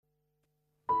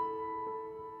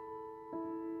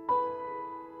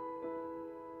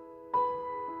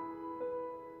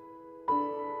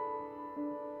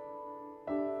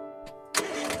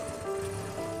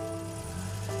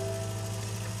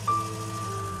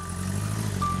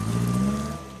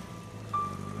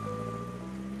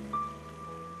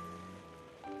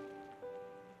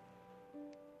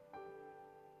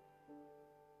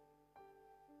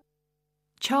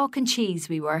Chalk and cheese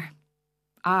we were.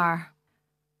 R.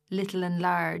 Little and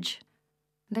large.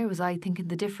 And there was I thinking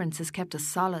the differences kept us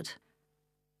solid.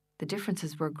 The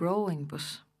differences were growing,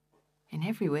 but in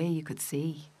every way you could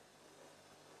see.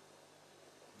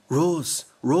 Rose,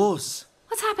 Rose.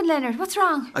 What's happened, Leonard? What's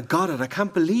wrong? I got it. I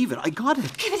can't believe it. I got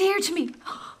it. Give it here to me.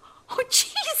 Oh,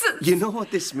 Jesus. You know what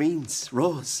this means,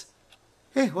 Rose.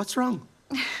 Hey, what's wrong?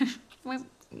 Well,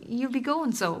 you'll be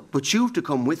going so. But you've to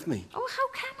come with me. Oh, how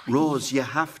can I? Rose, you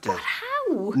have to. But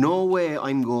how? No way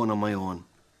I'm going on my own.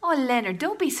 Oh, Leonard,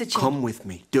 don't be such a... Come with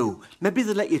me, do. Maybe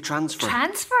they'll let you transfer.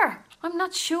 Transfer? I'm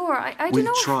not sure. I don't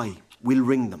know. We'll try. We'll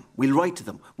ring them. We'll write to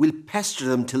them. We'll pester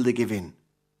them till they give in.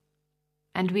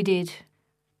 And we did.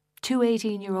 2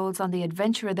 18-year-olds on the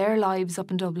adventure of their lives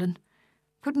up in Dublin.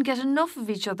 Couldn't get enough of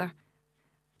each other.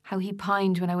 How he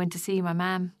pined when I went to see my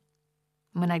mam.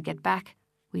 And when I'd get back,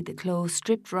 we'd the clothes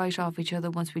stripped right off each other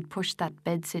once we'd pushed that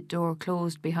bedsit door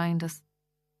closed behind us.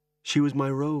 She was my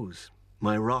Rose,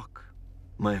 my rock,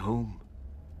 my home.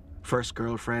 First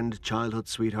girlfriend, childhood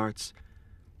sweethearts.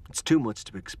 It's too much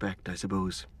to expect, I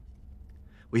suppose.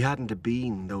 We hadn't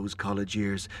been those college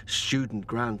years, student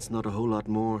grants, not a whole lot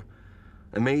more.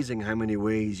 Amazing how many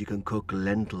ways you can cook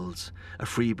lentils. A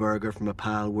free burger from a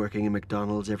pal working in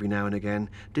McDonald's every now and again.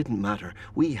 Didn't matter.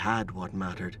 We had what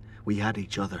mattered. We had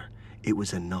each other. It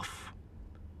was enough.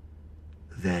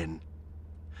 Then.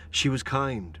 She was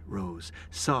kind, Rose.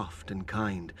 Soft and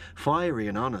kind. Fiery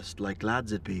and honest, like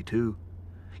lads'd be too.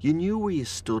 You knew where you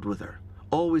stood with her.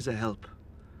 Always a help.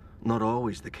 Not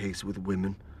always the case with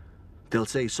women. They'll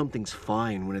say something's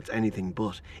fine when it's anything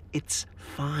but. It's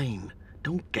fine.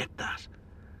 Don't get that.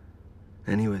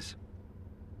 Anyways,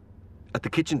 at the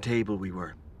kitchen table we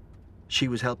were. She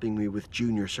was helping me with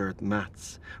junior cert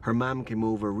maths. Her mam came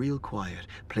over real quiet,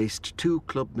 placed 2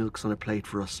 club milks on a plate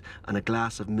for us and a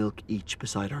glass of milk each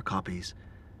beside our copies.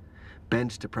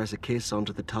 Bent to press a kiss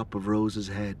onto the top of Rose's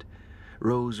head.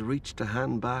 Rose reached a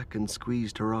hand back and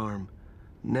squeezed her arm.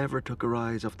 Never took her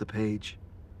eyes off the page.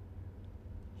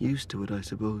 Used to it, I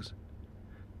suppose.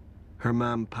 Her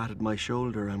mam patted my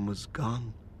shoulder and was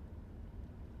gone.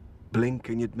 Blink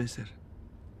and you'd miss it.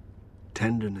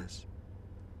 Tenderness.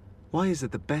 Why is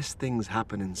it the best things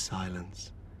happen in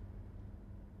silence?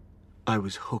 I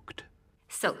was hooked.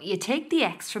 So you take the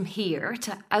X from here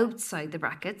to outside the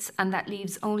brackets, and that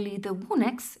leaves only the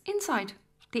 1X inside.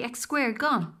 The X squared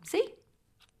gone. See?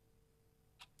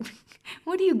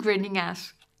 What are you grinning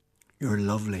at? You're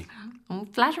lovely. Oh,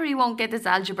 flattery won't get this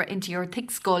algebra into your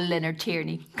thick skull, Leonard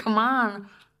Tierney. Come on.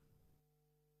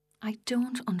 I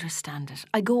don't understand it.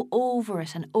 I go over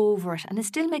it, and it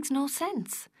still makes no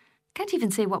sense. Can't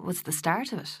even say what was the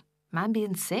start of it. Man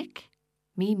being sick,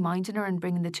 me minding her and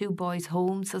bringing the 2 boys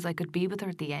home so I could be with her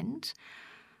at the end.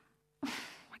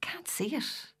 I can't see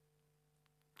it.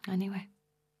 Anyway,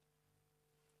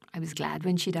 I was glad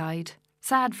when she died.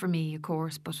 Sad for me, of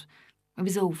course, but it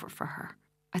was over for her.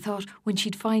 I thought when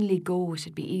she'd finally go,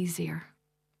 it'd be easier.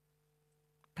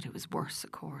 But it was worse,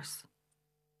 of course.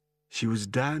 She was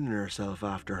down on herself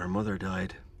after her mother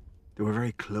died. They were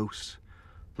very close,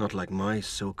 not like my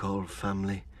so-called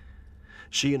family.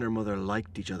 She and her mother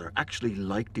liked each other, actually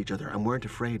liked each other, and weren't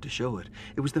afraid to show it.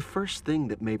 It was the first thing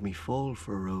that made me fall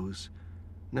for Rose.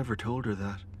 Never told her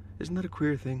that. Isn't that a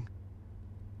queer thing?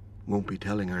 Won't be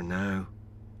telling her now.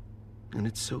 And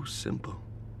it's so simple.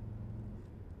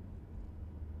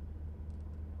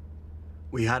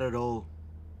 We had it all.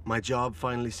 My job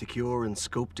finally secure and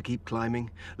scope to keep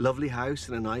climbing. Lovely house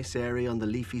in a nice area on the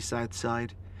leafy south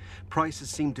side. Prices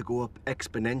seemed to go up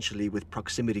exponentially with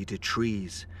proximity to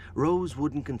trees. Rose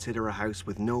wouldn't consider a house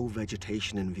with no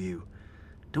vegetation in view.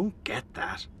 Don't get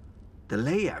that. The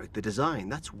layout, the design,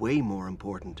 that's way more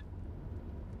important.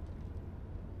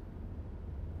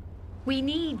 We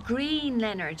need green,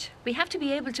 Leonard. We have to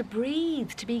be able to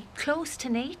breathe, to be close to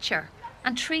nature.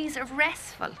 And trees are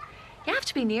restful. You have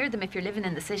to be near them if you're living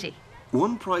in the city.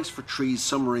 One price for trees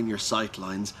somewhere in your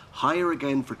sightlines, higher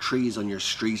again for trees on your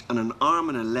street, and an arm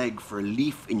and a leg for a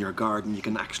leaf in your garden you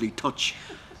can actually touch.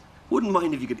 Wouldn't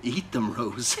mind if you could eat them,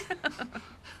 Rose.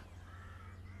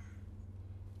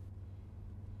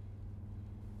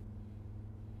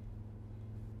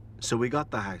 So we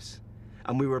got the house,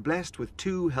 and we were blessed with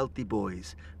 2 healthy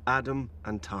boys, Adam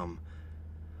and Tom.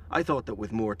 I thought that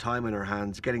with more time on her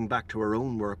hands, getting back to her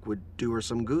own work would do her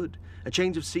some good. A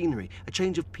change of scenery, a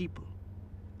change of people.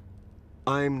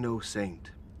 I'm no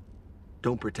saint.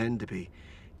 Don't pretend to be.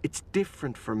 It's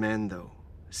different for men, though.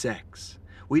 Sex.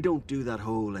 We don't do that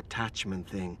whole attachment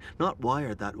thing. Not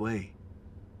wired that way.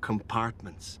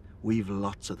 Compartments. We've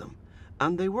lots of them.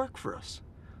 And they work for us.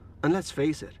 And let's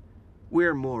face it,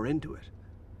 we're more into it.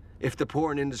 If the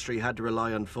porn industry had to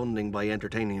rely on funding by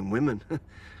entertaining women,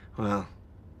 well,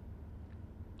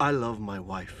 I love my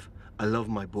wife. I love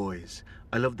my boys.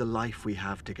 I love the life we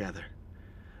have together.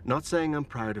 Not saying I'm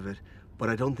proud of it, but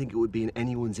I don't think it would be in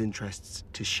anyone's interests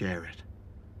to share it.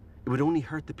 It would only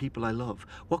hurt the people I love.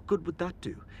 What good would that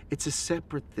do? It's a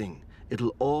separate thing.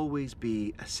 It'll always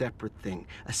be a separate thing,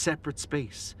 a separate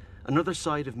space, another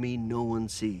side of me no one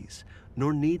sees,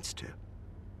 nor needs to.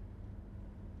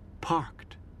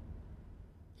 Parked.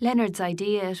 Leonard's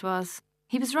idea it was.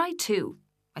 He was right too,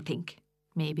 I think,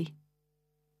 maybe.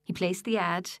 He placed the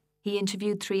ad, he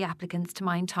interviewed 3 applicants to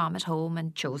mind Tom at home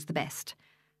and chose the best.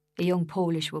 A young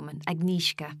Polish woman,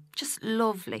 Agnieszka, just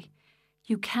lovely.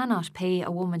 You cannot pay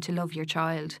a woman to love your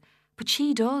child, but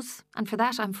she does, and for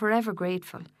that I'm forever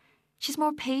grateful. She's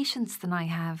more patience than I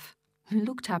have, and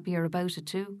looked happier about it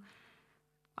too.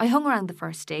 I hung around the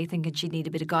first day thinking she'd need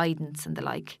a bit of guidance and the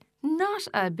like. Not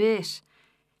a bit.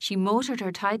 She motored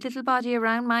her tight little body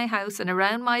around my house and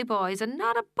around my boys, and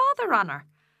not a bother on her.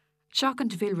 Shocking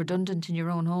to feel redundant in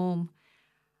your own home.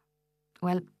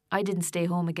 Well, I didn't stay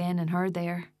home again and her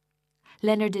there.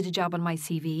 Leonard did a job on my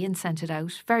CV and sent it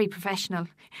out. Very professional.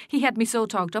 He had me so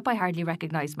togged up I hardly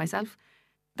recognised myself.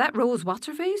 That Rose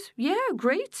What's-her-face? Yeah,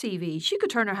 great CV. She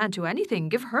could turn her hand to anything.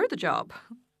 Give her the job.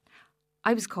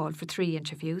 I was called for 3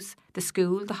 interviews. The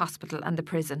school, the hospital and the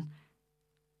prison.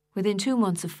 Within 2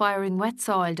 months of firing wet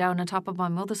soil down on top of my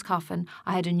mother's coffin,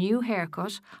 I had a new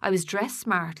haircut, I was dressed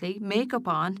smartly, makeup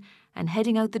on, and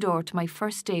heading out the door to my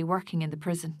first day working in the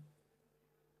prison.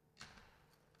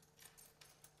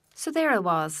 So there I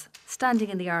was, standing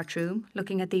in the art room,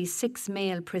 looking at these 6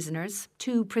 male prisoners,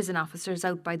 2 prison officers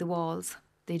out by the walls.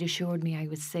 They'd assured me I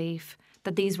was safe,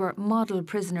 that these were model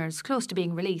prisoners close to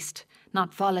being released,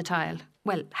 not volatile.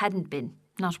 Well, hadn't been,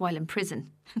 not while in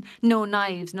prison. No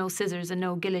knives, no scissors and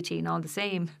no guillotine, all the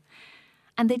same.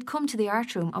 And they'd come to the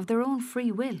art room of their own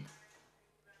free will.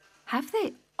 Have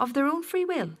they? Of their own free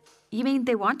will? You mean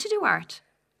they want to do art?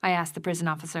 I asked the prison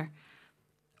officer.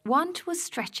 Want was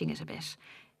stretching it a bit.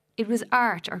 It was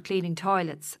art or cleaning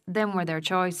toilets. Them were their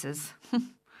choices.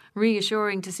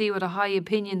 Reassuring to see what a high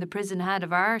opinion the prison had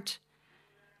of art.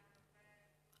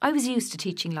 I was used to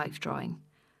teaching life drawing,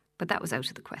 but that was out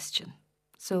of the question.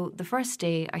 So the first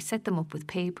day I set them up with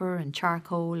paper and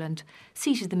charcoal and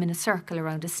seated them in a circle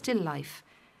around a still life.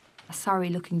 A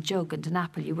sorry-looking jug and an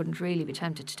apple you wouldn't really be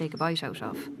tempted to take a bite out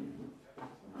of.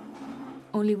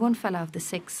 Only one fella of the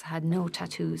 6 had no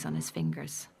tattoos on his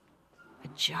fingers. A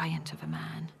giant of a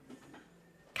man.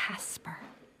 Casper,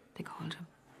 they called him.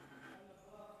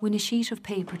 When a sheet of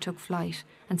paper took flight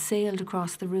and sailed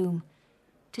across the room,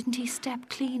 didn't he step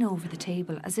clean over the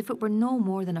table as if it were no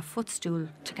more than a footstool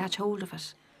to catch hold of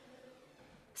it?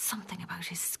 Something about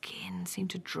his skin seemed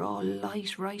to draw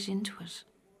light right into it.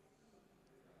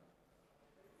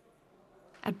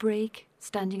 At break,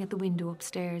 standing at the window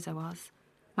upstairs I was,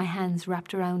 my hands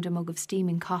wrapped around a mug of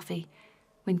steaming coffee,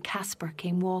 when Casper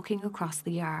came walking across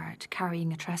the yard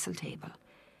carrying a trestle table.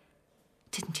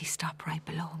 Didn't he stop right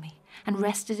below me and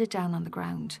rested it down on the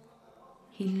ground?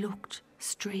 He looked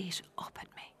straight up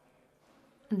at me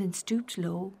and then stooped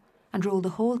low and rolled the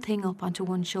whole thing up onto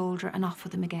one shoulder and off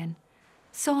with him again,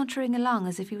 sauntering along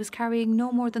as if he was carrying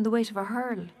no more than the weight of a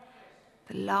hurl.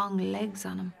 The long legs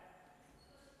on him.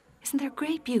 Isn't there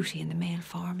great beauty in the male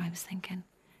form, I was thinking.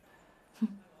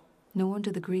 No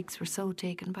wonder the Greeks were so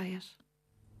taken by it.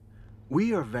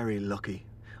 We are very lucky.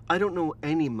 I don't know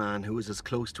any man who is as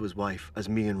close to his wife as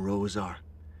me and Rose are.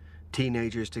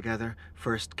 Teenagers together,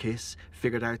 first kiss,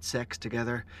 figured out sex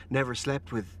together, never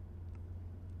slept with...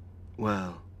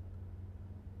 Well,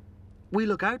 we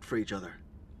look out for each other.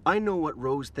 I know what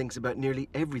Rose thinks about nearly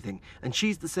everything, and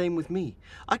she's the same with me.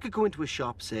 I could go into a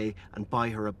shop, say, and buy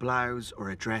her a blouse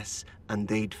or a dress, and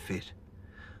they'd fit.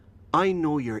 I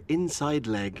know your inside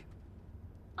leg.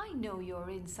 I know your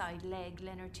inside leg,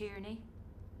 Leonard Tierney.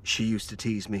 She used to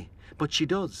tease me, but she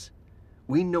does.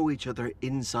 We know each other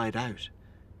inside out.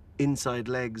 Inside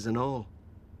legs and all.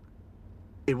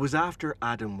 It was after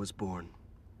Adam was born.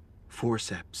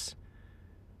 Forceps.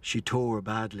 She tore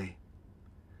badly.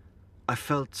 I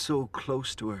felt so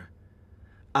close to her.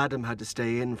 Adam had to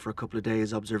stay in for a couple of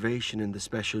days' observation in the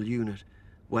special unit,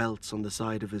 welts on the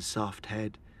side of his soft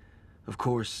head. Of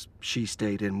course, she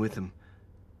stayed in with him.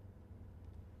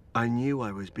 I knew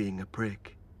I was being a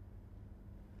prick.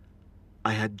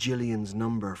 I had Gillian's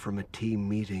number from a team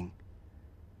meeting.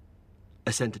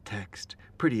 I sent a text,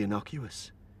 pretty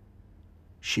innocuous.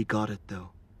 She got it, though,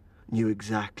 knew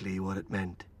exactly what it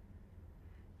meant.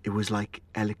 It was like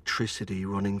electricity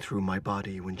running through my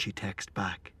body when she texted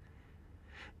back.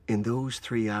 In those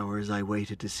 3 hours I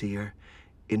waited to see her,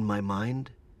 in my mind,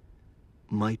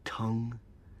 My tongue,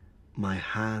 my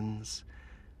hands,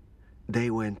 they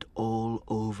went all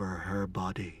over her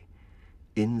body,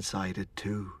 inside it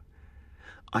too.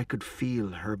 I could feel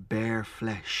her bare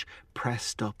flesh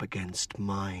pressed up against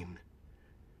mine.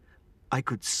 I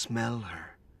could smell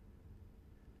her.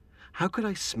 How could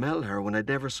I smell her when I'd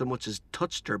never so much as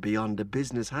touched her beyond a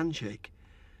business handshake?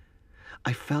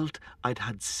 I felt I'd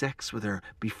had sex with her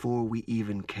before we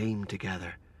even came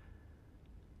together.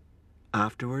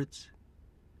 Afterwards?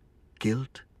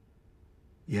 Guilt?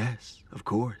 Yes, of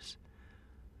course.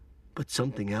 But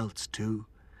something else too.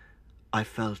 I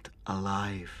felt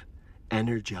alive,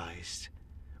 energized,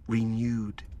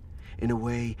 renewed, in a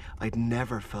way I'd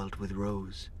never felt with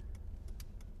Rose.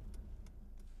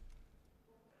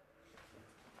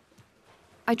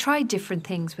 I tried different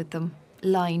things with them.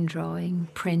 Line drawing,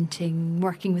 printing,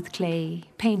 working with clay,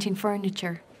 painting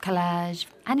furniture, collage,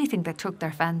 anything that took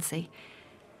their fancy.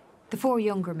 The four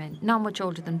younger men, not much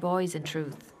older than boys in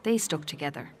truth, they stuck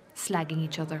together, slagging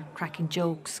each other, cracking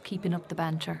jokes, keeping up the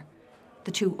banter.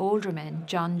 The two older men,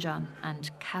 John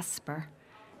and Kasper,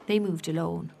 they moved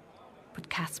alone, but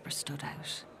Kasper stood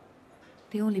out.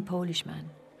 The only Polish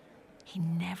man. He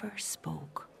never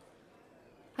spoke.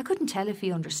 I couldn't tell if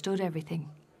he understood everything.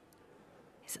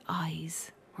 His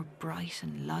eyes were bright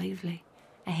and lively,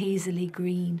 a hazily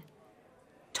green,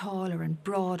 taller and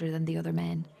broader than the other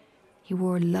men. He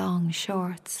wore long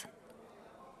shorts,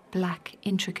 black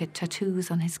intricate tattoos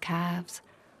on his calves,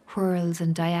 whorls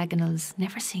and diagonals,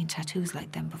 never seen tattoos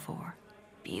like them before.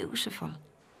 Beautiful.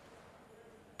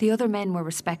 The other men were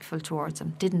respectful towards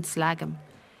him, didn't slag him,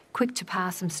 quick to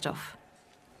pass him stuff.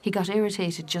 He got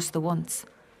irritated just the once.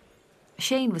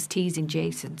 Shane was teasing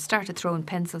Jason, started throwing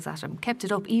pencils at him, kept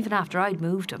it up even after I'd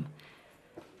moved him.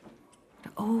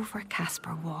 But over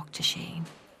Kasper walked to Shane,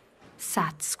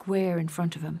 sat square in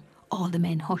front of him. All the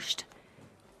men hushed.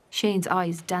 Shane's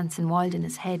eyes dancing wild in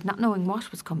his head, not knowing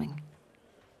what was coming.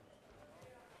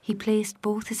 He placed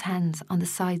both his hands on the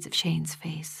sides of Shane's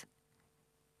face,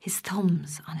 his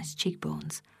thumbs on his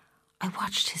cheekbones. I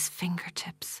watched his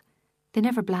fingertips. They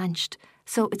never blanched,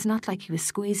 so it's not like he was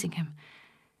squeezing him.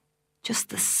 Just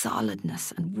the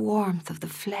solidness and warmth of the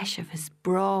flesh of his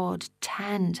broad,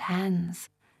 tanned hands,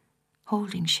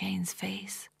 holding Shane's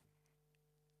face.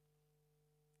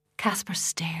 Kasper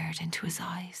stared into his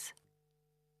eyes.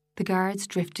 The guards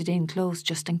drifted in close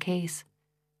just in case.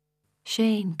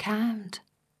 Shane calmed.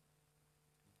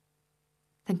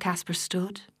 Then Kasper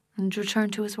stood and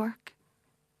returned to his work.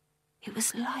 It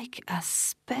was like a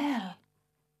spell.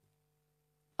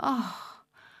 Oh,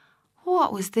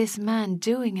 what was this man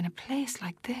doing in a place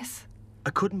like this?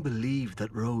 I couldn't believe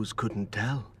that Rose couldn't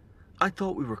tell. I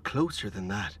thought we were closer than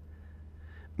that.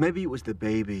 Maybe it was the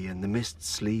baby and the missed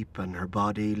sleep and her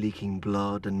body leaking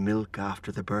blood and milk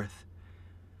after the birth.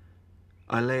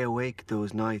 I lay awake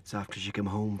those nights after she came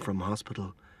home from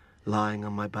hospital, lying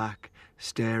on my back,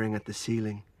 staring at the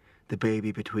ceiling, the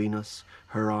baby between us,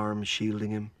 her arms shielding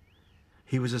him.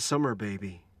 He was a summer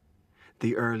baby,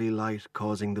 the early light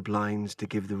causing the blinds to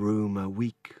give the room a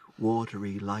weak,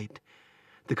 watery light,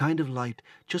 the kind of light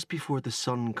just before the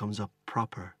sun comes up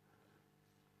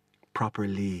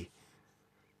properly.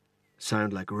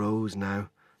 Sound like Rose now.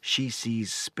 She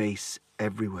sees space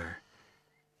everywhere.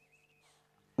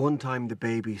 One time the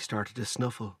baby started to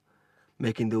snuffle,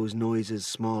 making those noises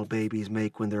small babies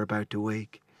make when they're about to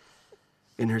wake.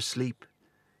 In her sleep,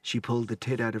 she pulled the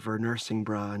tit out of her nursing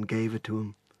bra and gave it to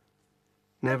him.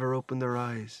 Never opened their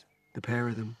eyes, the pair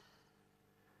of them.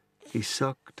 He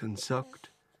sucked and sucked,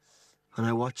 and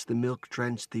I watched the milk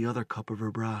drench the other cup of her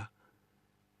bra.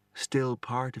 Still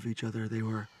part of each other they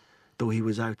were, though he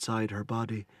was outside her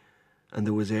body, and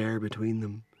there was air between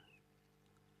them.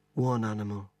 One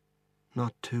animal,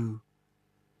 not two.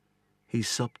 He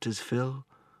supped his fill,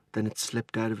 then it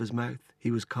slipped out of his mouth. He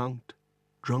was conked,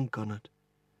 drunk on it.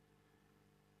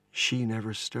 She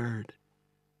never stirred.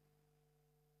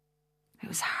 It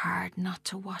was hard not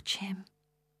to watch him.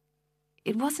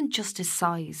 It wasn't just his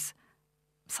size.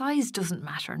 Size doesn't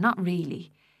matter, not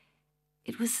really.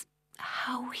 It was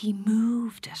how he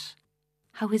moved it,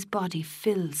 how his body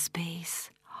filled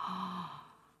space. Oh,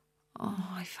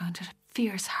 I found it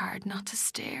fierce hard not to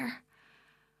stare.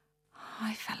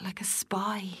 I felt like a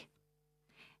spy.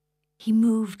 He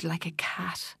moved like a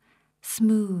cat,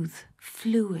 smooth,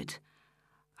 fluid,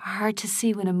 hard to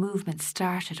see when a movement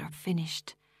started or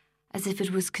finished, as if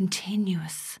it was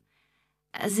continuous,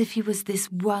 as if he was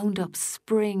this wound-up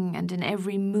spring and in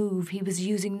every move he was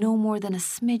using no more than a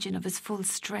smidgen of his full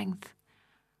strength.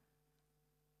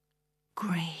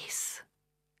 Grace.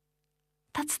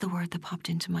 That's the word that popped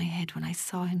into my head when I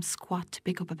saw him squat to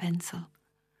pick up a pencil.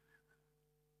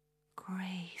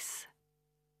 Grace.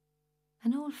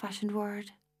 An old-fashioned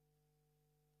word.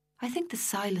 I think the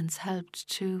silence helped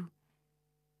too.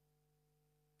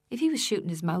 If he was shooting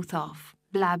his mouth off,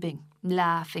 blabbing,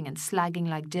 laughing and slagging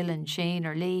like Dylan, Shane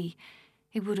or Lee,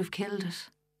 it would have killed it.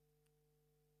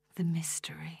 The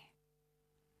mystery.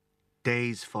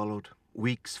 Days followed,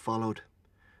 weeks followed.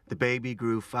 The baby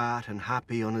grew fat and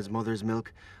happy on his mother's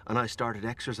milk, and I started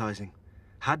exercising.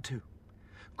 Had to.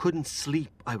 Couldn't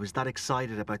sleep, I was that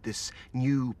excited about this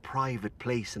new private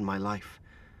place in my life.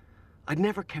 I'd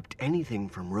never kept anything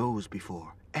from Rose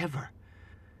before, ever.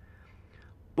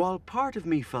 While part of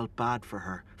me felt bad for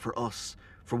her, for us,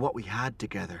 for what we had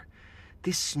together,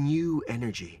 this new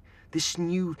energy, this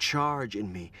new charge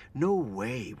in me, no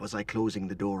way was I closing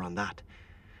the door on that.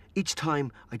 Each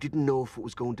time I didn't know if it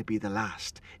was going to be the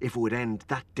last, if it would end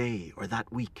that day or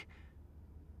that week.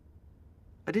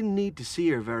 I didn't need to see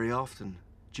her very often,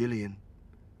 Gillian.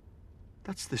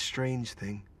 That's the strange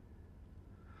thing.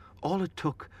 All it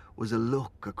took was a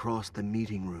look across the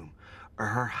meeting room, or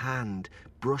her hand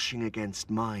brushing against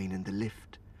mine in the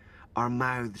lift, our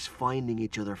mouths finding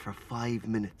each other for 5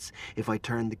 minutes if I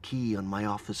turned the key on my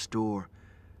office door.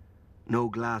 No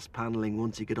glass panelling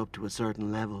once you get up to a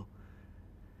certain level.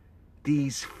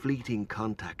 These fleeting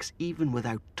contacts, even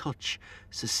without touch,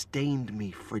 sustained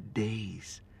me for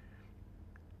days.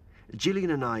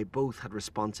 Gillian and I both had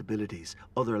responsibilities,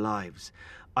 other lives.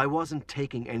 I wasn't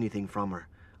taking anything from her.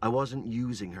 I wasn't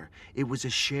using her. It was a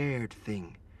shared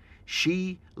thing.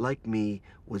 She, like me,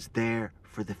 was there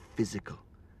for the physical,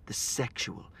 the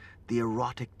sexual, the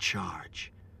erotic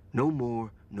charge. No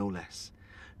more, no less.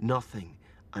 Nothing,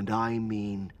 and I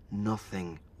mean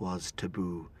nothing, was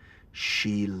taboo.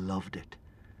 She loved it,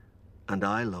 and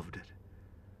I loved it.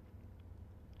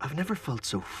 I've never felt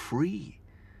so free,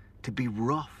 to be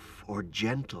rough or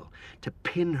gentle, to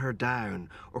pin her down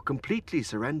or completely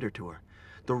surrender to her.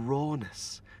 The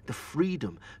rawness, the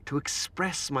freedom to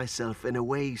express myself in a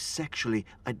way sexually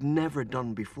I'd never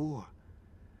done before.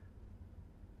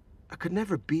 I could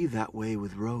never be that way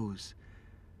with Rose.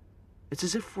 It's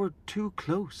as if we're too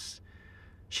close.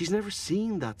 She's never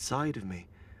seen that side of me.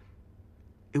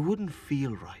 It wouldn't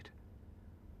feel right.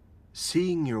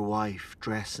 Seeing your wife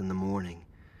dress in the morning,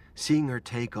 seeing her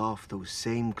take off those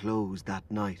same clothes that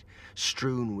night,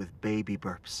 strewn with baby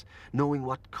burps, knowing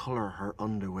what colour her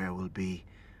underwear will be,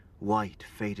 white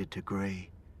faded to grey.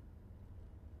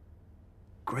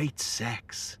 Great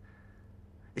sex.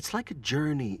 It's like a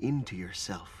journey into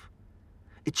yourself.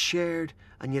 It's shared,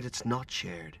 and yet it's not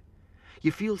shared.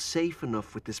 You feel safe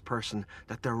enough with this person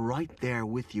that they're right there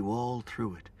with you all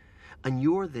through it. And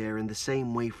you're there in the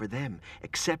same way for them,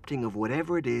 accepting of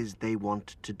whatever it is they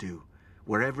want to do,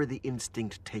 wherever the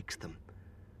instinct takes them.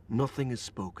 Nothing is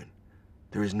spoken.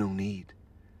 There is no need.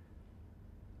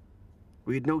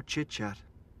 We had no chit-chat,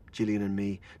 Gillian and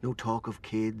me. No talk of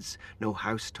kids, no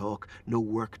house talk, no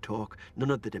work talk,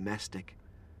 none of the domestic.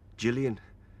 Gillian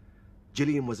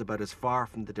was about as far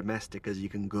from the domestic as you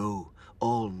can go,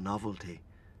 all novelty.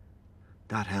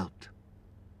 That helped.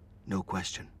 No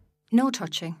question. No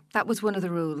touching. That was one of the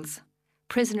rules.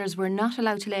 Prisoners were not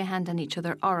allowed to lay a hand on each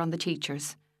other or on the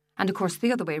teachers. And of course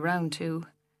the other way round too.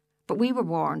 But we were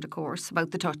warned, of course,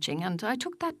 about the touching, and I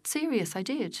took that serious, I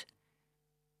did.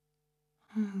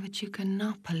 But you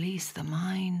cannot police the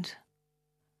mind.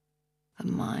 The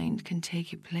mind can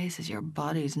take you places your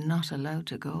body's not allowed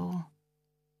to go.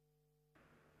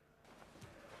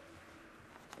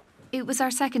 It was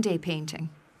our second day painting.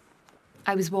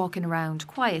 I was walking around,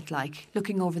 quiet-like,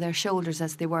 looking over their shoulders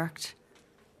as they worked.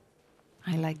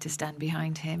 I like to stand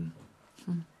behind him.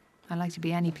 I like to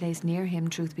be any place near him,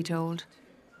 truth be told.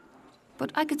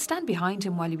 But I could stand behind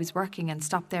him while he was working and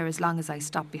stop there as long as I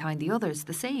stopped behind the others,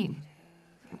 the same.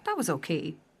 That was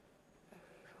okay.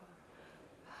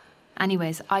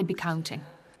 Anyways, I'd be counting.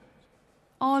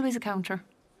 Always a counter.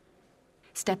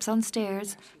 Steps on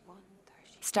stairs,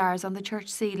 stars on the church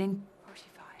ceiling,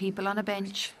 people on a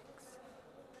bench.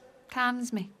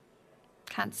 Calms me.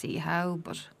 Can't see how,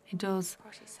 but it does.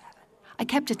 I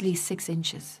kept at least 6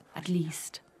 inches, at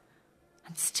least.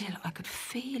 And still I could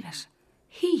feel it.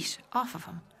 Heat off of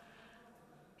him.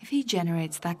 If he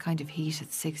generates that kind of heat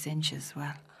at 6 inches,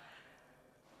 well,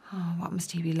 what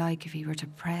must he be like if he were to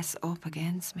press up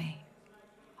against me?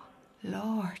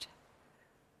 Lord.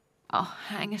 Oh,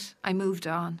 hang it. I moved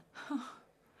on. 31,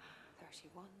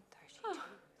 32, 33.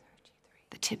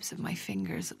 The tips of my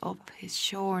fingers up his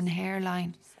shorn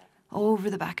hairline, over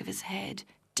the back of his head,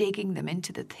 digging them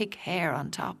into the thick hair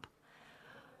on top.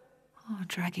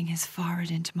 Dragging his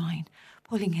forehead into mine,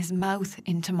 pulling his mouth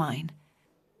into mine,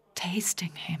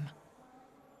 tasting him.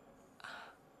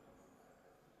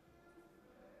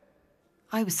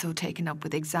 I was so taken up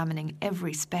with examining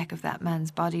every speck of that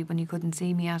man's body when he couldn't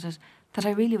see me at it that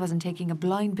I really wasn't taking a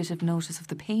blind bit of notice of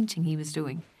the painting he was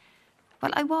doing.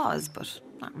 Well, I was, but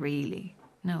not really,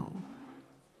 no.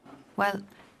 Well,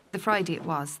 the Friday it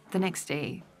was, the next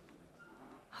day.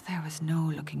 Oh, there was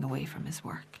no looking away from his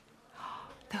work.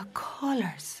 The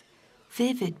colours,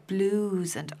 vivid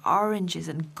blues and oranges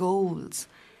and golds,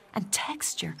 and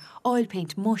texture, oil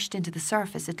paint mushed into the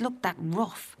surface. It looked that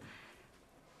rough.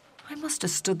 I must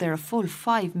have stood there a full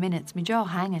 5 minutes, my jaw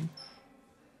hanging.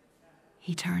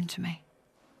 He turned to me.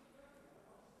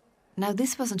 Now,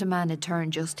 this wasn't a man who'd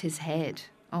turned just his head.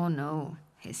 Oh, no.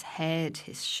 His head,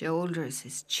 his shoulders,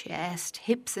 his chest,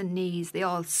 hips and knees, they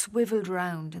all swivelled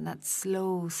round in that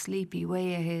slow, sleepy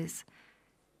way of his.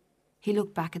 He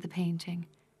looked back at the painting,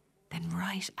 then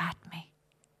right at me.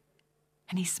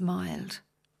 And he smiled.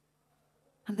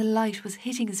 And the light was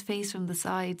hitting his face from the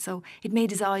side, so it made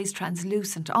his eyes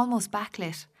translucent, almost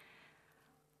backlit.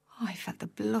 Oh, I felt the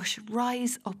blush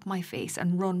rise up my face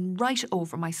and run right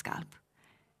over my scalp.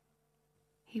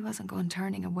 He wasn't going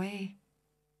turning away.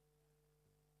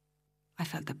 I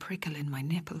felt the prickle in my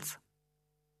nipples.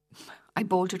 I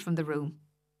bolted from the room.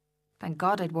 Thank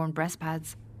God I'd worn breast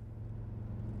pads.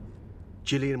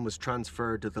 Gillian was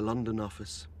transferred to the London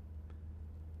office.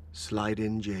 Slide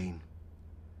in, Jane.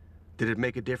 Did it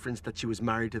make a difference that she was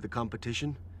married to the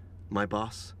competition? My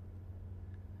boss?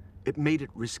 It made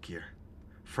it riskier.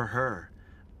 For her.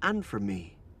 And for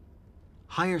me.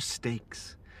 Higher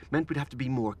stakes. Meant we'd have to be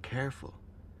more careful.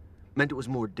 Meant it was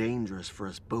more dangerous for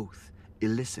us both.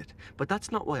 Illicit. But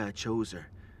that's not why I chose her.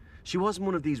 She wasn't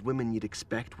one of these women you'd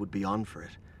expect would be on for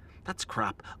it. That's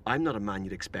crap. I'm not a man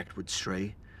you'd expect would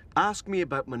stray. Ask me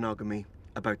about monogamy,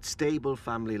 about stable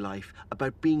family life,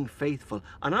 about being faithful,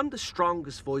 and I'm the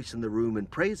strongest voice in the room in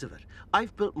praise of it.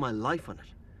 I've built my life on it.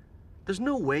 There's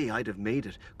no way I'd have made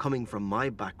it, coming from my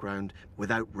background,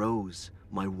 without Rose,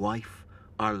 my wife,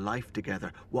 our life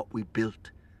together, what we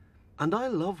built. And I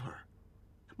love her.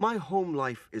 My home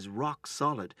life is rock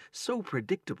solid, so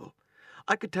predictable.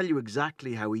 I could tell you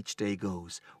exactly how each day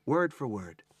goes, word for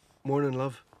word. Morning,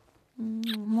 love.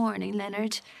 Morning,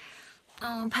 Leonard.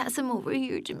 Oh, pass him over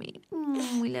here to me.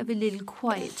 We'll have a little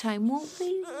quiet time, won't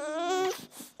we?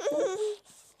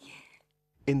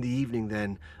 In the evening,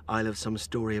 then, I'll have some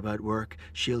story about work.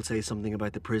 She'll say something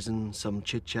about the prison, some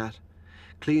chit-chat.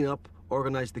 Clean up,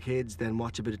 organise the kids, then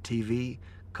watch a bit of TV,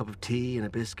 cup of tea and a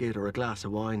biscuit or a glass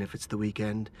of wine if it's the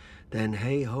weekend. Then,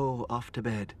 hey-ho, off to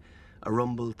bed. A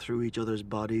rumble through each other's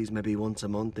bodies, maybe once a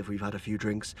month if we've had a few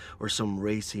drinks, or some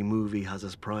racy movie has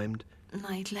us primed.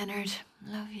 Night, Leonard.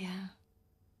 Love you.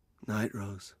 Night,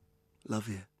 Rose. Love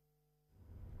you.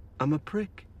 I'm a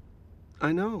prick.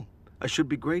 I know. I should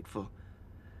be grateful.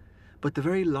 But the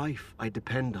very life I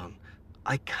depend on,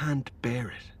 I can't bear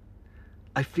it.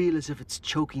 I feel as if it's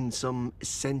choking some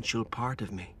essential part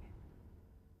of me.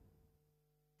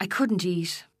 I couldn't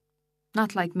eat.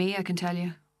 Not like me, I can tell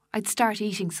you. I'd start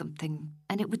eating something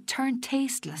and it would turn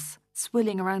tasteless,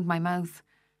 swilling around my mouth,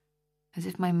 as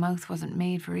if my mouth wasn't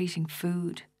made for eating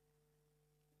food.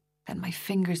 Then my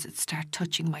fingers would start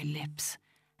touching my lips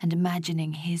and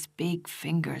imagining his big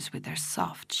fingers with their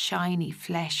soft, shiny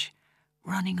flesh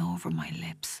running over my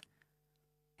lips.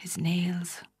 His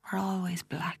nails were always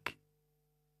black.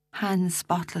 Hands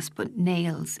spotless, but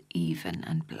nails even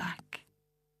and black.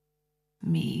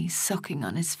 Me sucking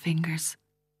on his fingers.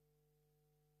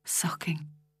 Sucking.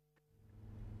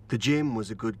 The gym was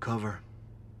a good cover.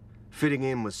 Fitting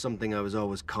in was something I was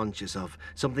always conscious of,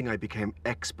 something I became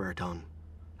expert on.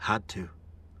 Had to.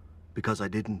 Because I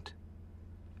didn't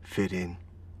fit in.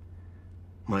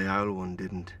 My owl one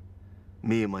didn't.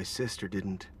 Me and my sister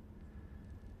didn't.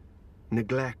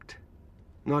 Neglect.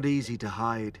 Not easy to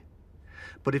hide.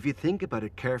 But if you think about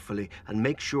it carefully and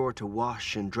make sure to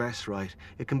wash and dress right,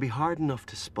 it can be hard enough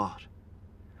to spot.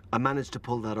 I managed to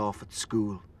pull that off at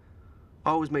school.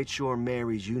 Always made sure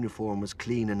Mary's uniform was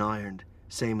clean and ironed,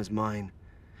 same as mine.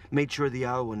 Made sure the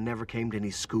owl one never came to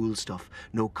any school stuff,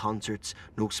 no concerts,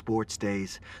 no sports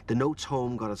days. The notes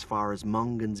home got as far as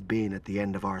Mongan's Bin at the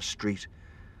end of our street.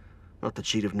 Not that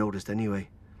she'd have noticed anyway.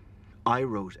 I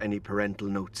wrote any parental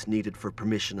notes needed for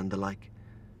permission and the like.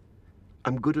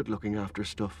 I'm good at looking after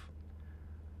stuff.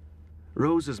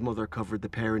 Rose's mother covered the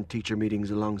parent-teacher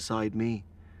meetings alongside me.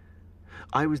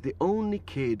 I was the only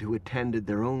kid who attended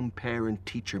their own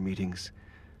parent-teacher meetings.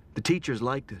 The teachers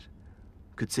liked it.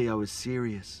 Could see I was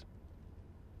serious.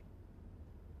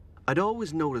 I'd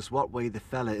always noticed what way the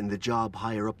fella in the job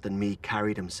higher up than me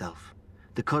carried himself.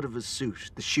 The cut of his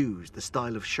suit, the shoes, the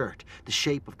style of shirt, the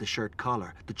shape of the shirt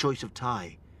collar, the choice of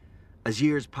tie. As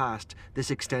years passed, this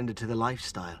extended to the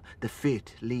lifestyle, the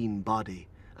fit, lean body,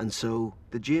 and so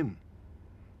the gym.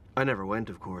 I never went,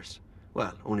 of course.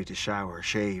 Well, only to shower,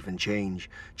 shave and change.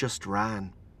 Just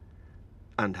ran.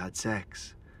 And had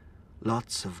sex.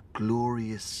 Lots of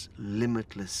glorious,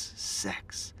 limitless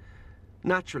sex.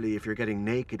 Naturally, if you're getting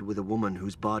naked with a woman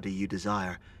whose body you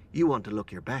desire, you want to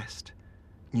look your best.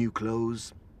 New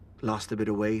clothes, lost a bit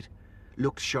of weight,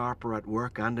 looked sharper at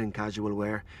work and in casual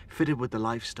wear, fitted with the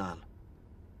lifestyle.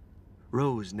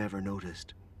 Rose never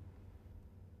noticed.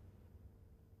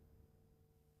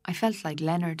 I felt like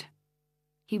Leonard.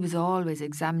 He was always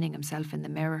examining himself in the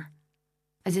mirror,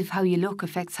 as if how you look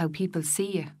affects how people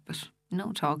see you, but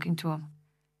no talking to him.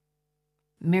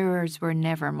 Mirrors were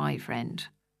never my friend.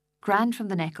 Grand from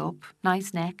the neck up,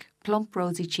 nice neck, plump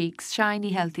rosy cheeks,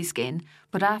 shiny healthy skin,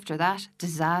 but after that,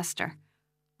 disaster.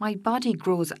 My body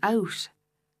grows out.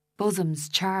 Bosoms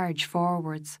charge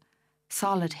forwards,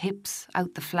 solid hips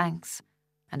out the flanks,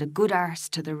 and a good arse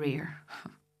to the rear.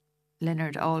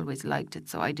 Leonard always liked it,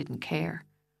 so I didn't care.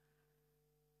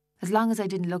 As long as I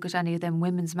didn't look at any of them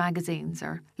women's magazines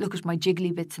or look at my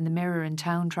jiggly bits in the mirror in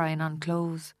town trying on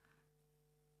clothes.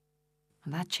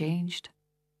 And that changed.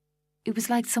 It was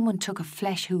like someone took a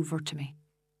flesh hoover to me,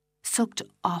 sucked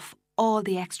off all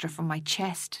the extra from my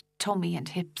chest, tummy and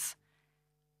hips.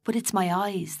 But it's my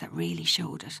eyes that really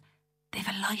showed it. They've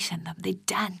a light in them, they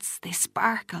dance, they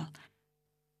sparkle,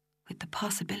 with the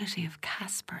possibility of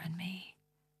Casper and me.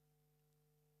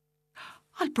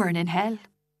 I'll burn in hell.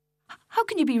 How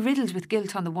can you be riddled with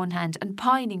guilt on the one hand and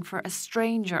pining for a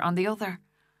stranger on the other?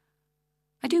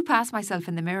 I do pass myself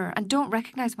in the mirror and don't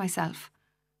recognise myself.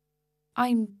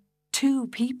 I'm two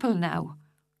people now.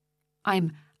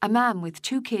 I'm a man with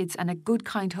 2 kids and a good,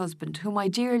 kind husband whom I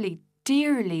dearly,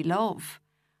 dearly love.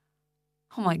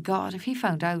 Oh my God, if he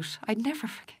found out, I'd never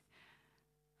forget.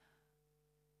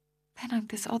 Then I'm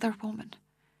this other woman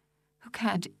who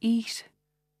can't eat,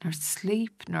 nor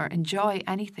sleep, nor enjoy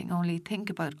anything, only think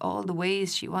about all the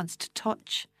ways she wants to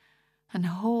touch and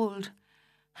hold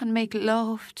and make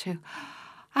love to,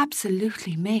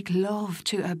 absolutely make love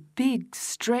to a big,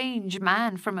 strange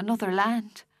man from another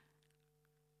land.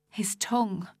 His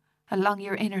tongue along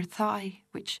your inner thigh,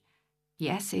 which,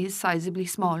 yes, is sizably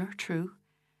smaller, true.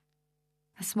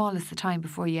 As small as the time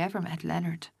before you ever met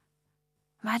Leonard.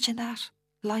 Imagine that.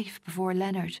 Life before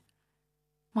Leonard.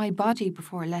 My body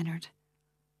before Leonard.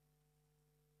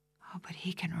 Oh, but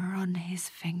he can run his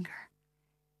finger.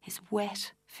 His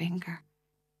wet finger.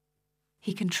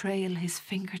 He can trail his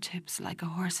fingertips like a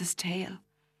horse's tail.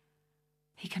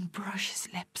 He can brush his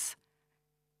lips.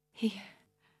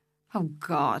 Oh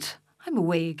God, I'm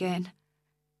away again.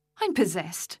 I'm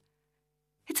possessed.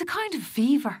 It's a kind of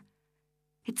fever.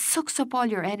 It sucks up all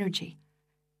your energy.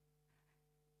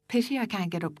 Pity I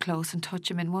can't get up close and touch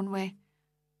him in one way.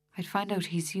 I'd find out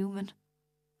he's human.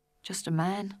 Just a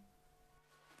man.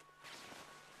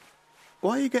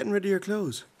 Why are you getting rid of your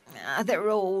clothes?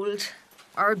 They're old,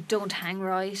 or don't hang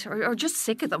right, or just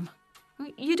sick of them.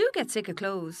 You do get sick of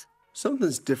clothes.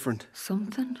 Something's different.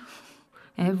 Something?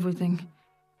 Everything.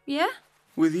 Yeah?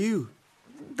 With you.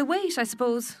 The weight, I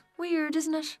suppose. Weird,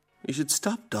 isn't it? You should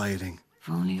stop dieting. If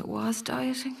only it was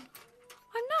dieting.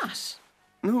 I'm not.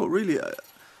 No, really,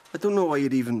 I don't know why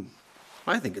you'd even...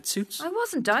 I think it suits. I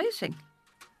wasn't dieting.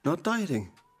 Not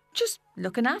dieting? Just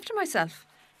looking after myself.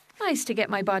 Nice to get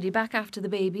my body back after the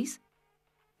babies.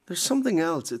 There's something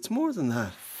else. It's more than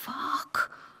that.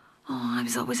 Fuck. Oh, I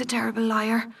was always a terrible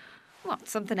liar. What,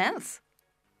 something else?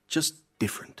 Just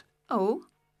different. Oh?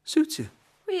 Suits you.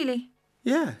 Really?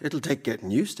 Yeah, it'll take getting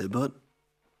used to, but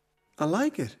I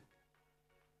like it.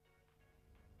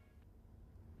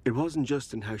 It wasn't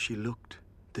just in how she looked,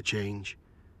 the change.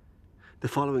 The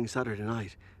following Saturday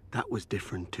night, that was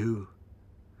different too.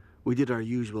 We did our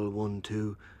usual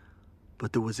 1-2,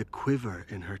 but there was a quiver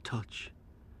in her touch.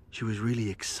 She was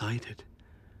really excited.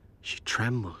 She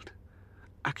trembled.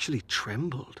 Actually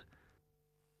trembled.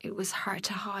 It was hard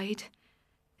to hide.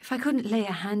 If I couldn't lay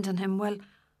a hand on him, well,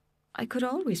 I could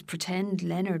always pretend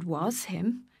Leonard was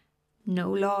him. No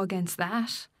law against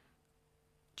that.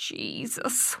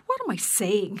 Jesus, what am I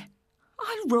saying?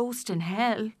 I'll roast in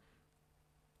hell.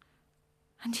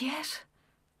 And yet...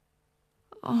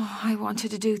 Oh, I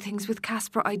wanted to do things with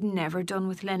Casper I'd never done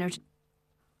with Leonard.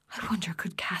 I wonder,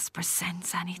 could Casper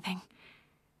sense anything?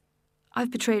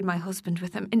 I've betrayed my husband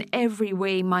with him in every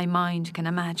way my mind can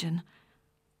imagine.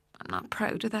 I'm not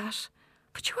proud of that.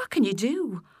 But what can you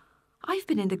do? I've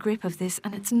been in the grip of this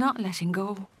and it's not letting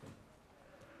go.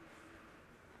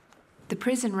 The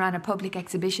prison ran a public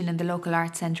exhibition in the local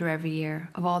arts centre every year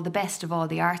of all the best of all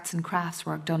the arts and crafts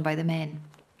work done by the men.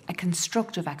 A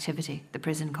constructive activity, the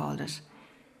prison called it.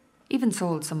 Even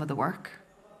sold some of the work.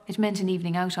 It meant an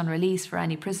evening out on release for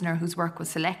any prisoner whose work was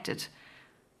selected.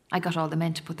 I got all the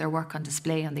men to put their work on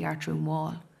display on the art room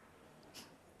wall.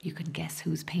 You can guess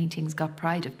whose paintings got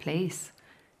pride of place.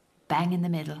 Bang in the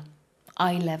middle,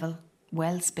 eye level,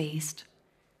 well spaced.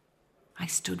 I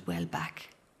stood well back,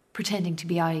 pretending to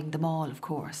be eyeing them all, of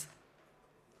course.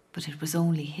 But it was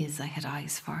only his I had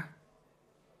eyes for.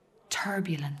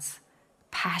 Turbulence,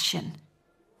 passion,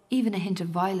 even a hint of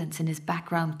violence in his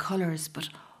background colours, but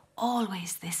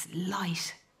always this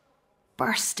light,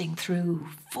 bursting through,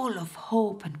 full of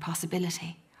hope and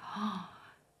possibility. Oh,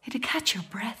 it'd catch your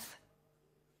breath.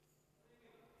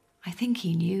 I think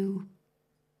he knew.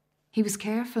 He was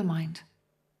careful, mind.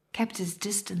 Kept his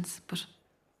distance, but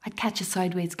I'd catch a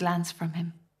sideways glance from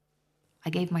him. I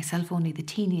gave myself only the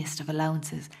teeniest of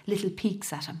allowances, little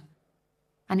peeks at him.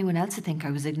 Anyone else would think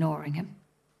I was ignoring him.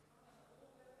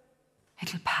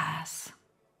 It'll pass.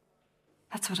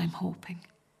 That's what I'm hoping.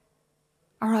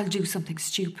 Or I'll do something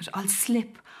stupid. I'll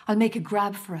slip. I'll make a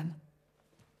grab for him.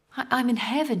 I'm in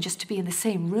heaven just to be in the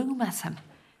same room as him.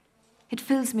 It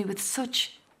fills me with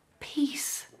such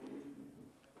peace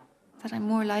that I'm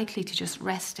more likely to just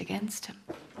rest against him.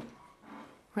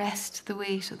 Rest the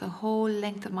weight of the whole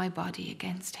length of my body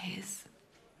against his.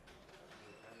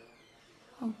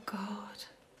 Oh, God.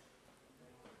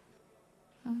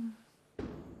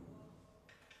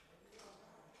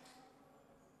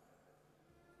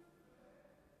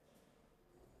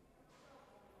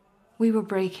 We were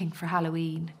breaking for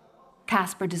Halloween.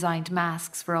 Casper designed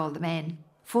masks for all the men.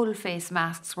 Full-face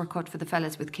masks were cut for the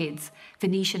fellas with kids.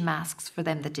 Venetian masks for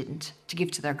them that didn't, to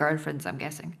give to their girlfriends, I'm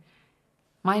guessing.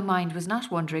 My mind was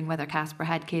not wondering whether Casper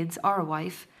had kids or a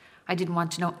wife. I didn't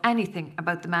want to know anything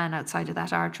about the man outside of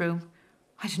that art room.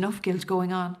 I'd enough guilt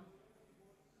going on.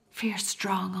 Fear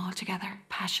strong altogether,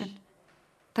 passion.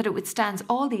 That it withstands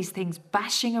all these things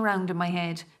bashing around in my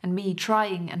head and me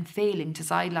trying and failing to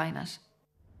sideline it.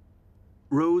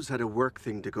 Rose had a work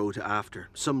thing to go to after,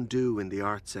 some do in the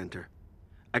art centre.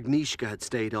 Agnieszka had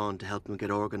stayed on to help them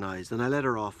get organised, and I let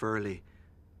her off early.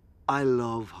 I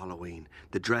love Halloween,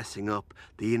 the dressing up,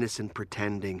 the innocent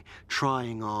pretending,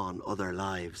 trying on other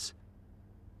lives.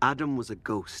 Adam was a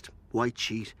ghost, white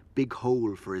sheet, big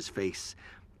hole for his face,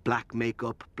 black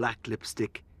makeup, black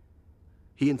lipstick.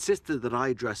 He insisted that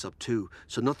I dress up too,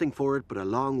 so nothing for it but a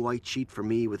long white sheet for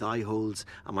me with eye holes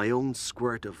and my own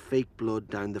squirt of fake blood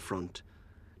down the front.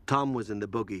 Tom was in the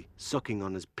buggy, sucking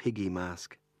on his piggy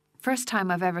mask. First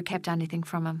time I've ever kept anything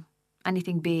from him.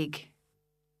 Anything big.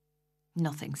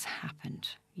 Nothing's happened.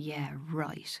 Yeah,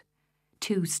 right.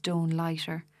 2 stone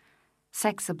lighter.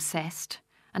 Sex obsessed.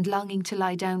 And longing to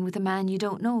lie down with a man you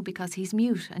don't know because he's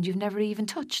mute and you've never even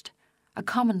touched. A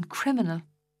common criminal.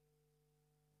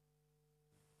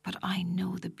 But I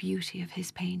know the beauty of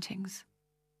his paintings.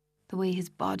 The way his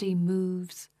body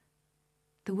moves.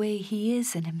 The way he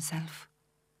is in himself.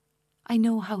 I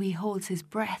know how he holds his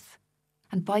breath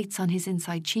and bites on his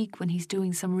inside cheek when he's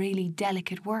doing some really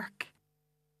delicate work.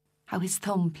 How his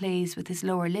thumb plays with his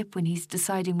lower lip when he's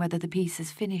deciding whether the piece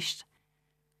is finished.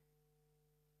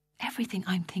 Everything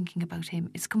I'm thinking about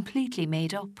him is completely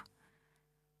made up.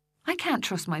 I can't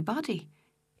trust my body.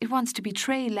 It wants to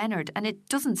betray Leonard and it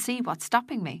doesn't see what's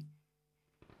stopping me.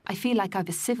 I feel like I've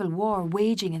a civil war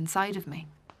waging inside of me.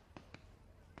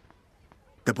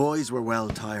 The boys were well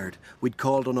tired. We'd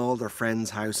called on all their friends'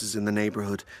 houses in the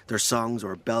neighbourhood. Their songs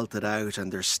were belted out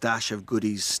and their stash of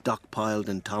goodies stockpiled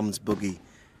in Tom's buggy.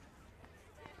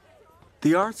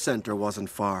 The art centre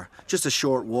wasn't far, just a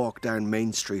short walk down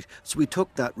Main Street, so we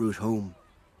took that route home.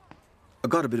 I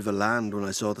got a bit of a land when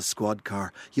I saw the squad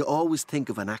car. You always think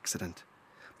of an accident.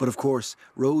 But of course,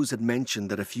 Rose had mentioned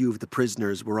that a few of the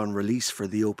prisoners were on release for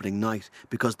the opening night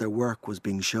because their work was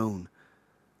being shown.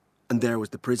 And there was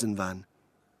the prison van.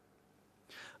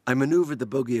 I manoeuvred the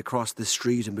buggy across the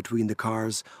street and between the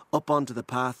cars, up onto the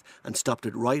path and stopped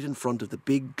it right in front of the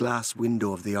big glass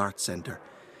window of the art centre.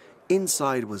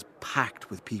 Inside was packed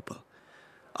with people.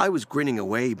 I was grinning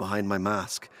away behind my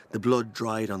mask, the blood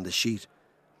dried on the sheet.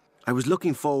 I was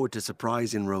looking forward to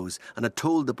surprising Rose and had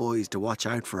told the boys to watch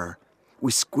out for her.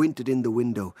 We squinted in the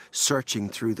window, searching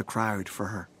through the crowd for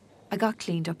her. I got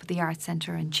cleaned up at the art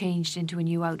centre and changed into a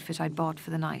new outfit I'd bought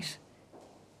for the night.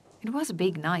 It was a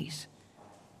big night.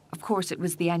 Of course, it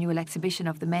was the annual exhibition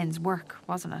of the men's work,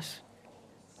 wasn't it?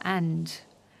 And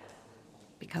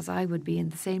because I would be in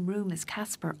the same room as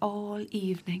Casper all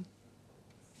evening.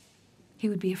 He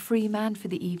would be a free man for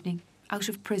the evening, out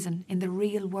of prison, in the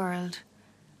real world.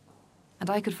 And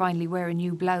I could finally wear a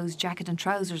new blouse, jacket and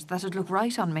trousers that'd look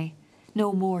right on me.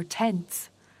 No more tents.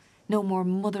 No more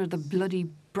Mother the bloody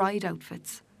bride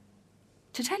outfits.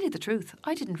 To tell you the truth,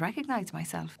 I didn't recognise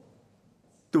myself.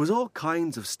 There was all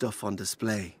kinds of stuff on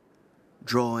display.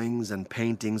 Drawings and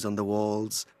paintings on the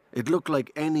walls. It looked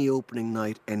like any opening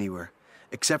night anywhere,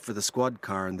 except for the squad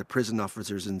car and the prison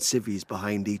officers in civvies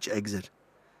behind each exit.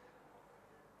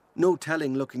 No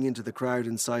telling, looking into the crowd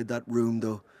inside that room,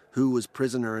 though, who was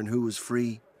prisoner and who was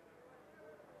free.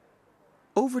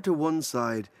 Over to one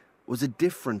side was a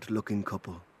different-looking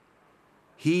couple.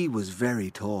 He was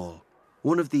very tall,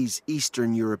 one of these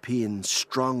Eastern European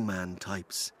strongman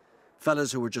types,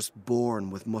 fellas who were just born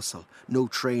with muscle, no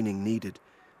training needed.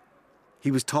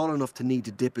 He was tall enough to need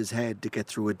to dip his head to get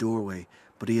through a doorway,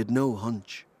 but he had no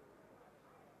hunch.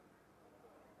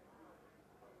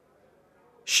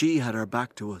 She had her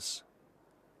back to us.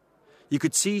 You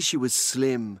could see she was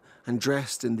slim and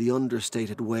dressed in the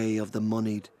understated way of the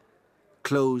moneyed,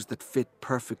 clothes that fit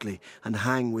perfectly and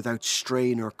hang without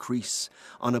strain or crease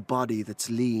on a body that's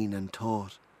lean and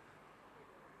taut.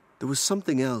 There was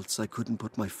something else I couldn't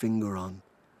put my finger on.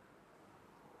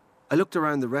 I looked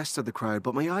around the rest of the crowd,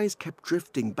 but my eyes kept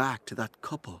drifting back to that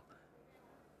couple.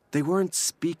 They weren't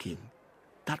speaking.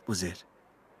 That was it.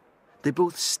 They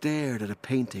both stared at a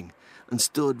painting and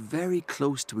stood very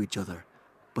close to each other,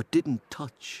 but didn't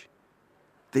touch.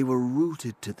 They were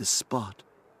rooted to the spot.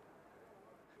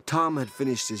 Tom had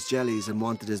finished his jellies and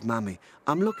wanted his mammy.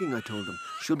 "I'm looking," I told him.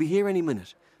 "She'll be here any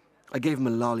minute." I gave him a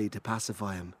lolly to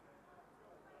pacify him.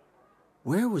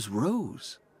 Where was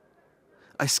Rose?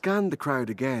 I scanned the crowd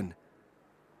again.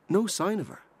 No sign of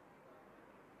her.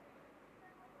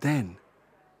 Then,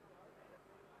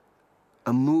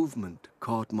 a movement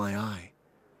caught my eye.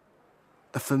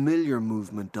 A familiar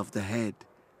movement of the head.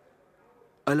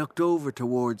 I looked over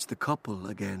towards the couple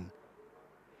again.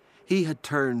 He had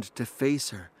turned to face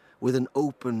her with an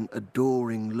open,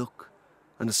 adoring look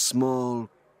and a small,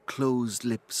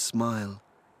 closed-lipped smile.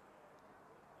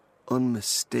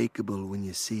 Unmistakable when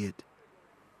you see it.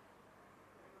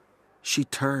 She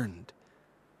turned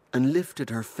and lifted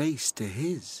her face to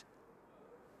his.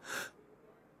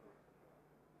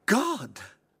 God!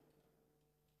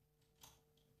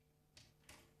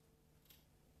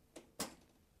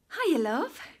 Hiya,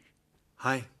 love.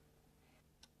 Hi.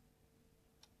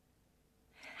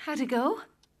 How'd it go?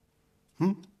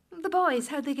 The boys,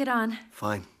 how'd they get on?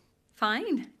 Fine.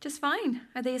 Fine, just fine.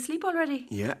 Are they asleep already?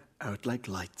 Yeah, out like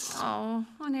lights. Oh,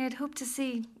 only I'd hoped to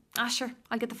see. Sure,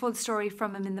 I'll get the full story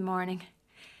from him in the morning.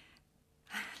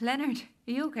 Leonard,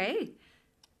 are you okay?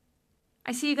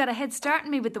 I see you got a head start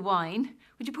on me with the wine.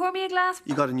 Would you pour me a glass?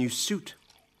 You got a new suit.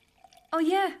 Oh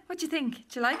yeah, what do you think?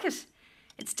 Do you like it?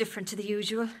 It's different to the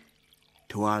usual.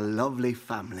 To our lovely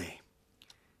family.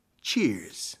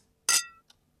 Cheers.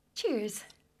 Cheers.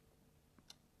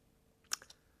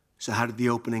 So how did the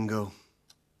opening go?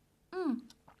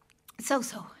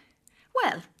 So-so.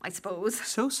 Well, I suppose.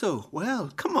 So-so.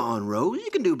 Well, come on, Rose.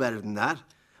 You can do better than that.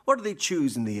 What did they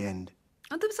choose in the end?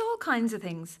 Oh, there was all kinds of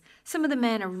things. Some of the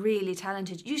men are really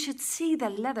talented. You should see the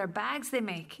leather bags they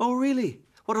make. Oh, really?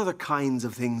 What other kinds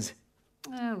of things?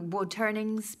 Wood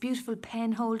turnings, beautiful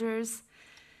pen holders.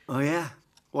 Oh, yeah?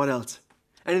 What else?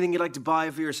 Anything you'd like to buy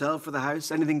for yourself for the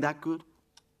house? Anything that good?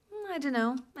 I don't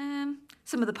know.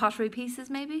 Some of the pottery pieces,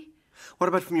 maybe. What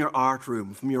about from your art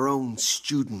room, from your own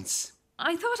students?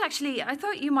 I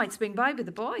thought you might swing by with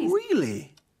the boys.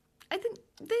 Really? I think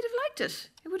they'd have liked it.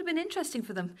 It would have been interesting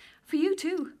for them. For you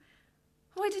too.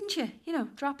 Why didn't you,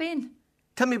 drop in?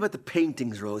 Tell me about the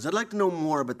paintings, Rose. I'd like to know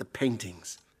more about the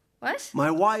paintings. What?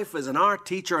 My wife is an art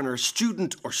teacher and her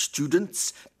student or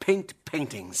students paint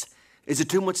paintings. Is it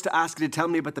too much to ask you to tell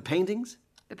me about the paintings?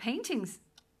 The paintings?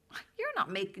 You're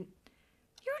not making...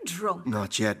 You're drunk.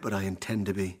 Not yet, but I intend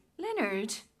to be.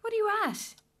 Leonard, what are you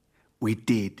at? We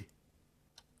did.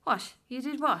 What? You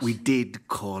did what? We did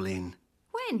call in.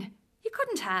 When? You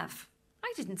couldn't have.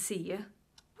 I didn't see you.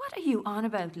 What are you on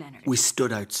about, Leonard? We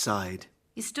stood outside.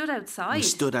 You stood outside? We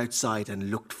stood outside and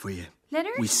looked for you.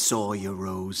 Leonard? We saw you,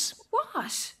 Rose.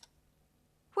 What?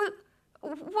 Well,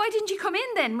 why didn't you come in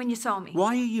then when you saw me?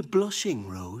 Why are you blushing,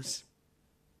 Rose?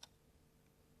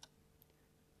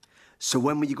 So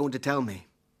when were you going to tell me?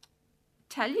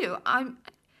 Tell you?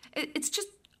 It's just,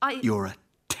 You're a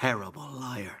terrible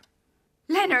liar.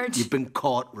 Leonard! You've been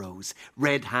caught, Rose,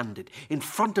 red-handed, in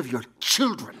front of your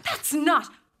children. That's not...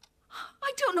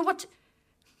 I don't know what...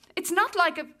 It's not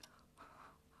like a...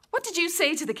 What did you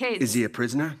say to the kids? Is he a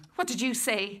prisoner? What did you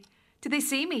say? Did they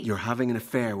see me? You're having an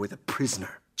affair with a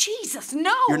prisoner. Jesus,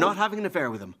 no! You're not having an affair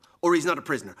with him, or he's not a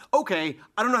prisoner. Okay,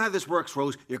 I don't know how this works,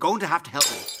 Rose. You're going to have to help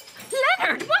me.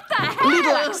 Leonard, what the hell? A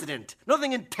little accident.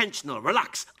 Nothing intentional.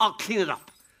 Relax. I'll clean it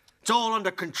up. It's all under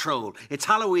control. It's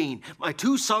Halloween. My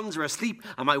 2 sons are asleep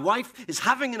and my wife is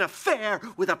having an affair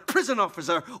with a prison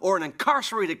officer or an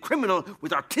incarcerated criminal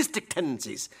with artistic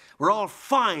tendencies. We're all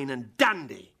fine and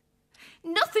dandy.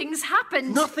 Nothing's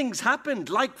happened. Nothing's happened.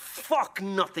 Like fuck,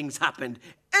 nothing's happened.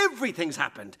 Everything's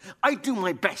happened. I do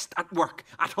my best at work,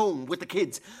 at home, with the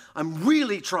kids. I'm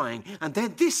really trying. And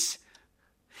then this.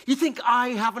 You think I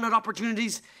haven't had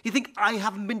opportunities? You think I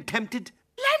haven't been tempted?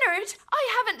 Leonard, I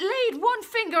haven't laid one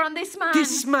finger on this man.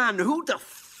 This man, who the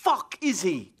fuck is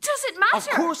he? Does it matter? Of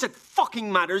course it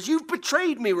fucking matters. You've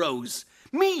betrayed me, Rose.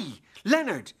 Me,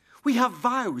 Leonard. We have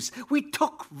vows. We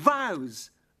took vows.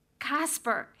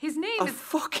 Casper. His name A is...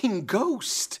 fucking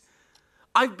ghost.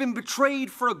 I've been betrayed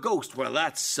for a ghost. Well,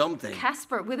 that's something.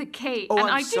 Casper with a K. Oh, and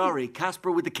I'm sorry. Casper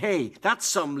with a K. That's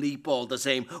some leap all the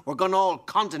same. We're gone all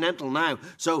continental now.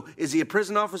 So, is he a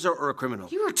prison officer or a criminal?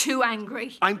 You're too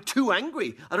angry. I'm too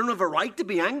angry. I don't have a right to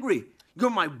be angry. You're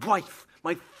my wife.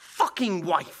 My fucking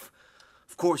wife.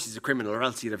 Of course he's a criminal, or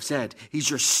else he'd have said, he's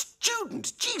your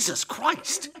student. Jesus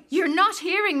Christ. You're not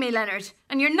hearing me, Leonard.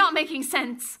 And you're not making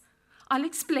sense. I'll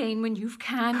explain when you've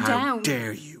calmed down. How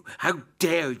dare you? How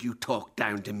dare you talk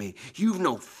down to me? You've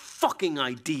no fucking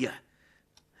idea.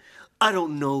 I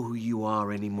don't know who you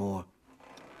are anymore.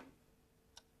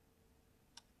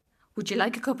 Would you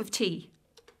like a cup of tea?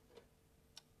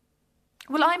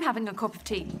 Well, I'm having a cup of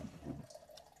tea.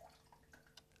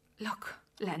 Look,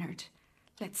 Leonard,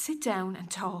 let's sit down and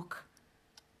talk.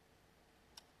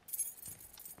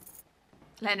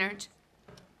 Leonard.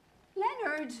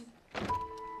 Leonard!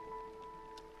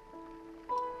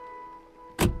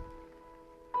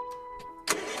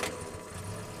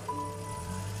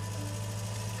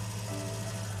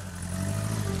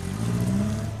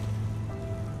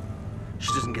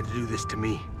 She doesn't get to do this to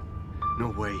me. No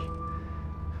way.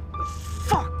 For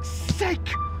fuck's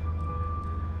sake!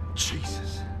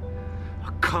 Jesus.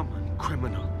 A common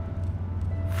criminal.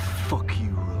 Fuck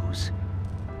you, Rose.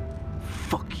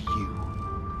 Fuck you.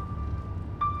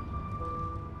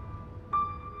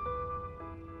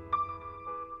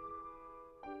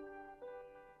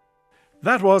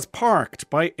 That was Parked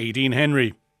by Aideen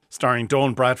Henry, starring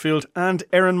Dawn Bradfield and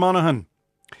Erin Monaghan.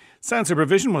 Sound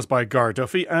supervision was by Gar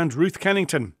Duffy and Ruth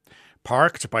Kennington.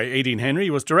 Parked by Aideen Henry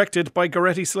was directed by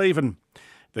Goretti Slavin.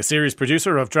 The series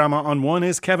producer of Drama on One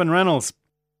is Kevin Reynolds.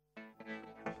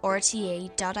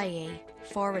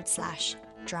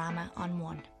 rte.ie/drama on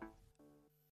one.